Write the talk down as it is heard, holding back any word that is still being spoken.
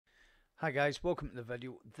Hi guys, welcome to the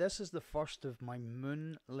video. This is the first of my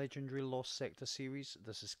Moon Legendary Lost Sector series.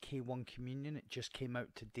 This is K1 Communion. It just came out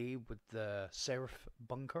today with the Seraph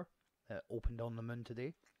bunker that opened on the moon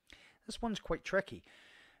today. This one's quite tricky.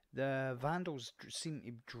 The Vandals seem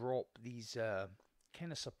to drop these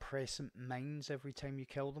kind of suppressant mines every time you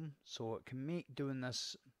kill them, so it can make doing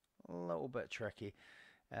this a little bit tricky.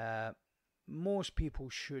 Uh, Most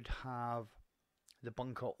people should have the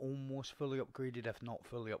bunker almost fully upgraded, if not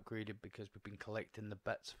fully upgraded, because we've been collecting the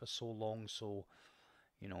bits for so long. So,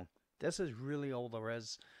 this is really all there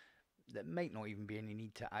is. There might not even be any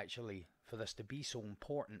need to actually for this to be so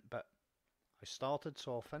important, but I started,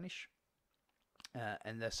 so I'll finish.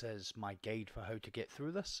 And this is my guide for how to get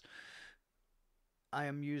through this. I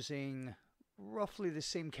am using roughly the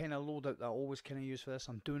same kind of loadout that I always kind of use for this.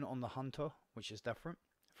 I'm doing it on the Hunter, which is different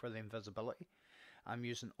for the invisibility. I'm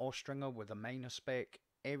using Ostringer with a minor spec,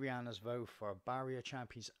 Ariana's Vow for barrier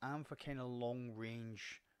champions and for kind of long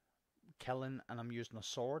range killing, and I'm using a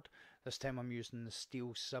sword. This time I'm using the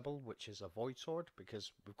Steel Sibyl, which is a void sword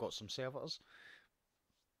because we've got some servitors.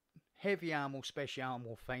 Heavy ammo, special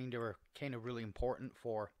ammo finder are kind of really important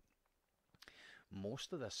for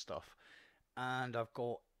most of this stuff. And I've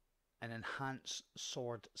got an enhanced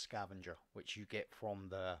sword scavenger, which you get from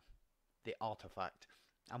the artifact.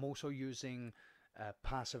 I'm also using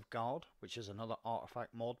passive guard, which is another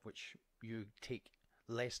artifact mod, which you take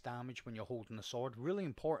less damage when you're holding the sword. Really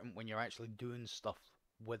important when you're actually doing stuff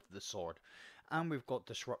with the sword. And we've got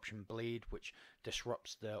disruption blade, which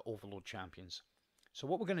disrupts the overload champions. So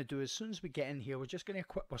what we're going to do, as soon as we get in here, we're just going to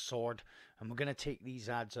equip our sword, and we're going to take these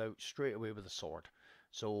ads out straight away with the sword.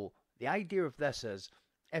 So the idea of this is,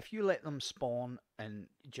 if you let them spawn and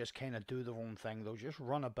just kind of do their own thing, they'll just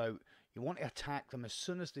run about. You want to attack them as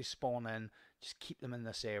soon as they spawn in. Just keep them in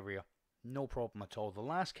this area, no problem at all. The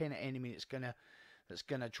last kind of enemy that's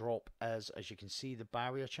gonna drop is, as you can see, the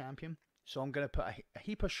barrier champion. So I'm gonna put a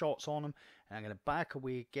heap of shots on him, and I'm gonna back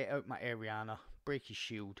away, get out my Ariana, break his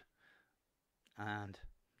shield, and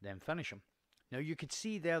then finish him. Now you could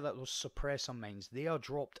see there that those suppressor mines, they are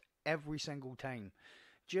dropped every single time.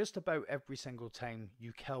 Just about every single time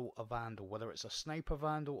you kill a Vandal, whether it's a sniper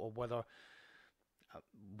Vandal or whether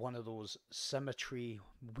one of those symmetry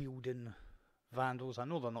wielding Vandals. I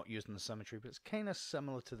know they're not using the symmetry, but it's kind of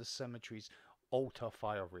similar to the symmetry's alternative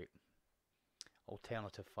fire rate.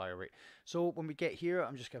 So when we get here,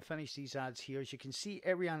 I'm just going to finish these ads here. As you can see,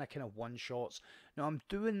 Ariana kind of one shots. Now I'm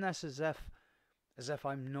doing this as if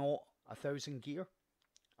I'm not 1,000 gear.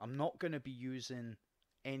 I'm not going to be using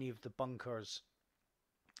any of the bunkers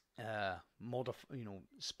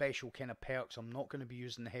special kind of perks. I'm not going to be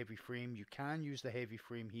using the heavy frame. You can use the heavy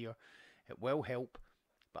frame here, it will help,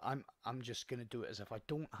 but I'm just going to do it as if I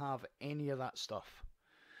don't have any of that stuff.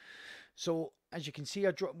 So as you can see,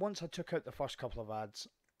 once I took out the first couple of ads,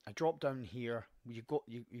 I dropped down here. You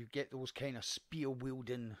get those kind of spear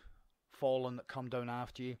wielding fallen that come down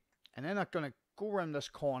after you, and then I'm going to go around this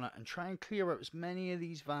corner and try and clear out as many of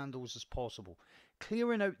these Vandals as possible.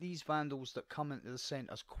 Clearing out these Vandals that come into the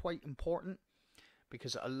centre is quite important,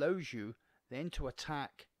 because it allows you then to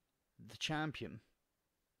attack the champion.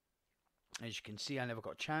 As you can see, I never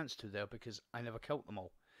got a chance to there because I never killed them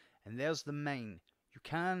all. And there's the mine. You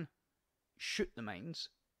can shoot the mines,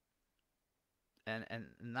 and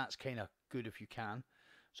that's kind of good if you can.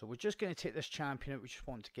 So we're just going to take this champion out. We just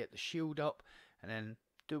want to get the shield up, and then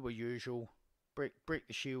do our usual, break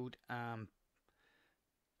the shield,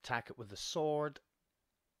 attack it with the sword.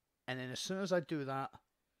 And then as soon as I do that,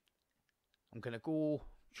 I'm going to go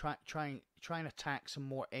try and attack some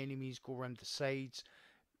more enemies, go around the sides,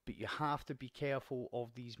 but you have to be careful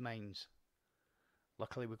of these mines.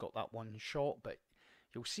 Luckily we got that one shot, but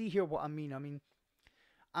you'll see here what I mean.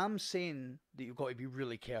 I'm saying that you've got to be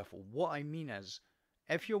really careful. What I mean is,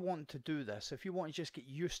 if you want to do this, if you want to just get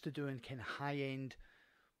used to doing kind of high-end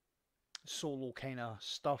solo kind of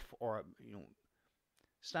stuff, or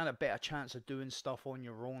stand a better chance of doing stuff on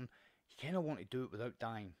your own, you kind of want to do it without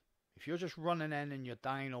dying. If you're just running in and you're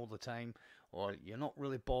dying all the time, or you're not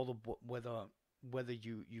really bothered whether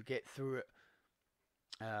you get through it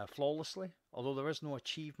flawlessly, although there is no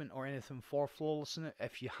achievement or anything for flawless in it,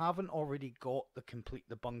 if you haven't already got complete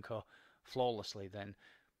the bunker flawlessly, then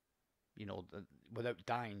without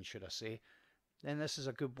dying, should I say, then this is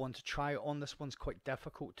a good one to try it on. This one's quite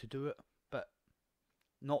difficult to do it, but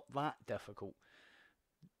not that difficult.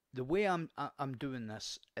 The way I'm doing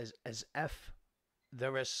this is as if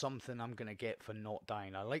there is something I'm going to get for not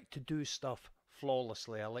dying. I like to do stuff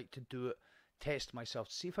flawlessly. I like to do it, test myself,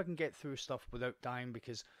 to see if I can get through stuff without dying,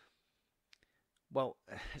 because, well,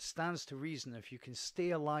 it stands to reason if you can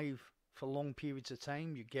stay alive for long periods of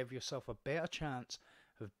time, you give yourself a better chance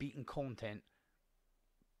of beating content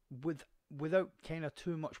without kind of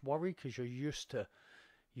too much worry, because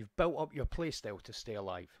you've built up your playstyle to stay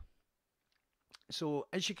alive. So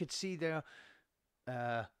as you could see there,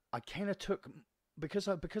 I kind of took, because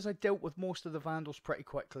I dealt with most of the Vandals pretty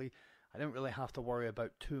quickly, I didn't really have to worry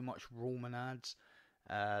about too much Roman ads.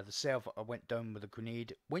 The server went down with a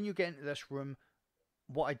grenade. When you get into this room,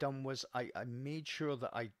 what I done was I made sure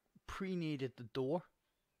that I pre-naded the door,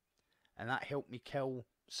 and that helped me kill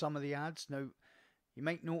some of the ads. Now, you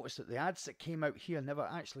might notice that the ads that came out here never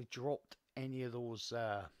actually dropped any of those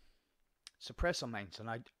suppressor mines, and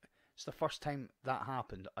it's the first time that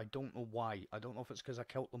happened. I don't know why. I don't know if it's because I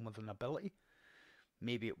killed them with an ability.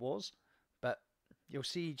 Maybe it was, but you'll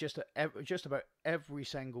see just about every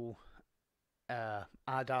single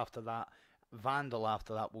ad after that, Vandal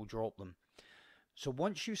after that, will drop them. So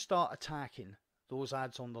once you start attacking those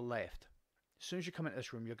ads on the left, as soon as you come into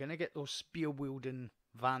this room, you're going to get those spear-wielding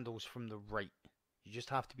Vandals from the right. You just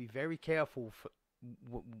have to be very careful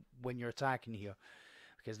when you're attacking here,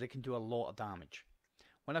 because they can do a lot of damage.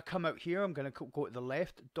 When I come out here, I'm going to go to the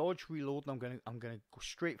left, dodge, reload, and I'm going to go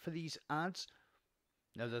straight for these ads.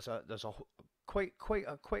 Now there's quite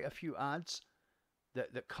a few ads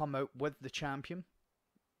that come out with the champion.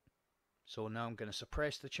 So now I'm going to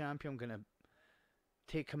suppress the champion. I'm going to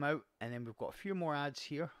take him out, and then we've got a few more ads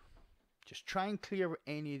here. Just try and clear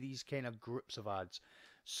any of these kind of groups of ads.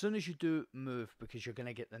 As soon as you do, move, because you're going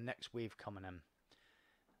to get the next wave coming in.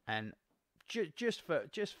 And just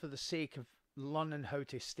for the sake of learning how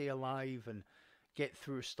to stay alive and get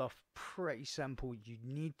through stuff, pretty simple. You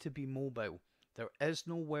need to be mobile. There is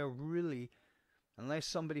nowhere really, unless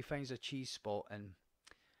somebody finds a cheese spot. And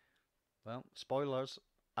well, spoilers,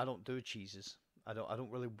 I don't do cheeses. I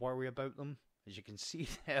don't really worry about them, as you can see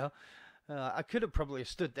there. I could have probably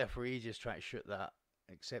stood there for ages trying to shoot that,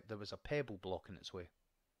 except there was a pebble blocking its way.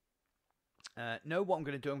 Now what I'm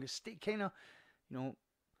going to do, I'm going to stay kind of,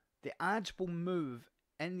 the ads will move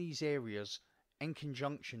in these areas in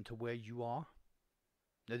conjunction to where you are.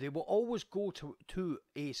 Now they will always go to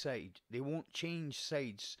a side. They won't change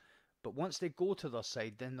sides, but once they go to their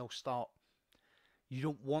side, then they'll start. You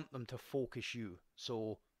don't want them to focus you,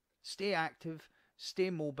 so stay active, stay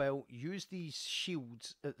mobile, use these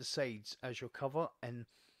shields at the sides as your cover, and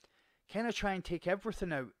kind of try and take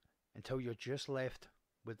everything out until you're just left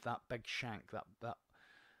with that big shank, that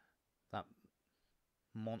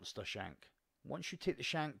monster shank. Once you take the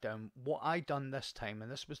shank down, what I done this time,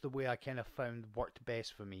 and this was the way I kind of found worked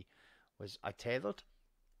best for me, was I tethered,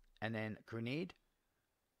 and then grenade,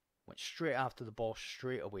 went straight after the boss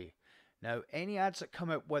straight away. Now, any ads that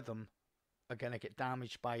come out with him are going to get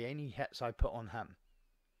damaged by any hits I put on him.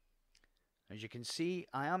 As you can see,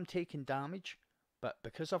 I am taking damage, but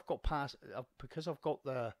because I've got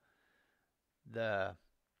the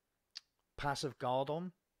passive guard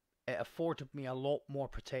on, it afforded me a lot more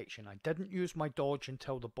protection. I didn't use my dodge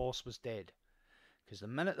until the boss was dead, because the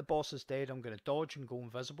minute the boss is dead, I'm going to dodge and go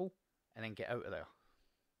invisible and then get out of there.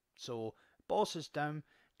 So boss is down.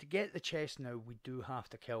 To get the chest now, we do have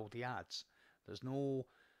to kill the ads. There's no...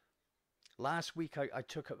 Last week I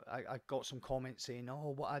got some comments saying,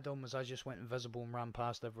 oh, what I done was I just went invisible and ran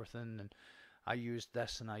past everything, and I used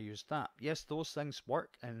this and I used that. Yes, those things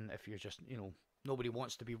work, and if you're just, nobody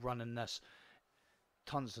wants to be running this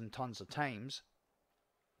tons and tons of times,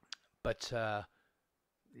 but yeah,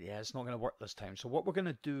 it's not going to work this time. So what we're going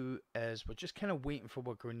to do is we're just kind of waiting for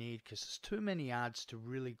a grenade, because there's too many ads to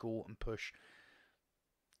really go and push.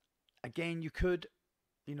 Again, you could,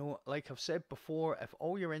 like I've said before, if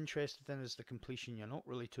all you're interested in is the completion, you're not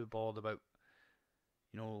really too bothered about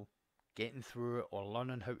getting through it or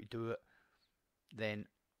learning how to do it, then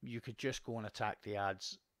you could just go and attack the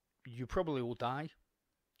ads. You probably will die,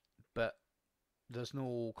 but there's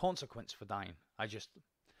no consequence for dying. I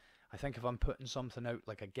think if I'm putting something out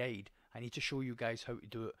like a guide, I need to show you guys how to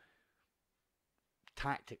do it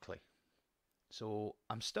tactically. So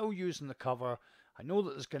I'm still using the cover. I know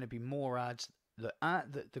that there's going to be more ads.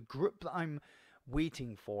 The group that I'm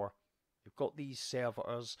waiting for, you've got these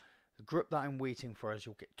servitors. The group that I'm waiting for is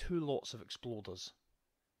you'll get 2 lots of exploders.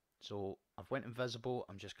 So I've went invisible.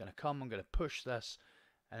 I'm just going to come. I'm going to push this,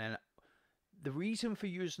 and then the reason for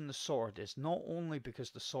using the sword is not only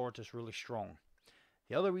because the sword is really strong.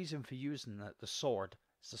 The other reason for using the sword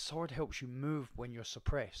is the sword helps you move when you're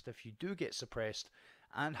suppressed. If you do get suppressed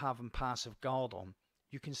and having passive guard on,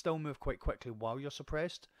 you can still move quite quickly while you're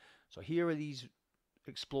suppressed. So here are these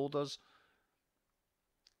exploders,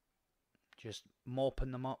 just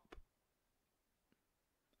mopping them up.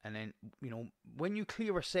 And then, when you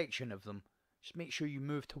clear a section of them, Just make sure you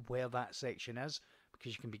move to where that section is,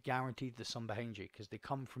 because you can be guaranteed there's some behind you, because they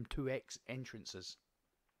come from 2x entrances.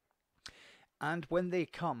 And when they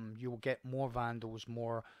come, you'll get more vandals,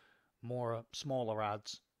 more smaller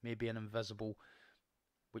ads, maybe an invisible.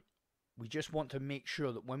 We just want to make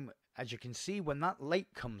sure that when, as you can see, when that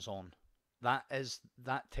light comes on, that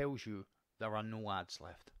tells you there are no ads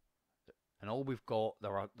left. And all we've got,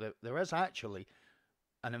 there is actually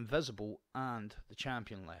an invisible and the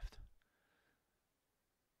champion left.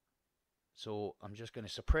 So I'm just going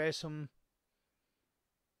to suppress them.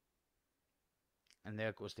 And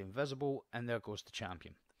there goes the invisible, and there goes the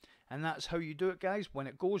champion. And that's how you do it, guys. When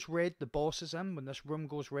it goes red, the boss is in. When this room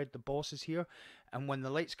goes red, the boss is here. And when the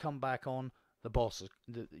lights come back on, the boss is.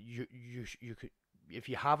 You could, if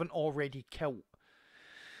you haven't already killed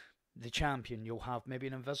the champion, you'll have maybe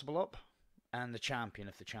an invisible up, and the champion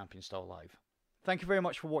if the champion's still alive. Thank you very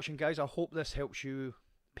much for watching, guys. I hope this helps you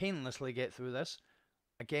painlessly get through this.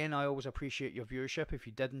 Again, I always appreciate your viewership. If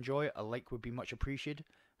you did enjoy it, a like would be much appreciated.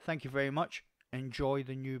 Thank you very much. Enjoy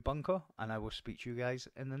the new bunker, and I will speak to you guys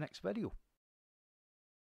in the next video.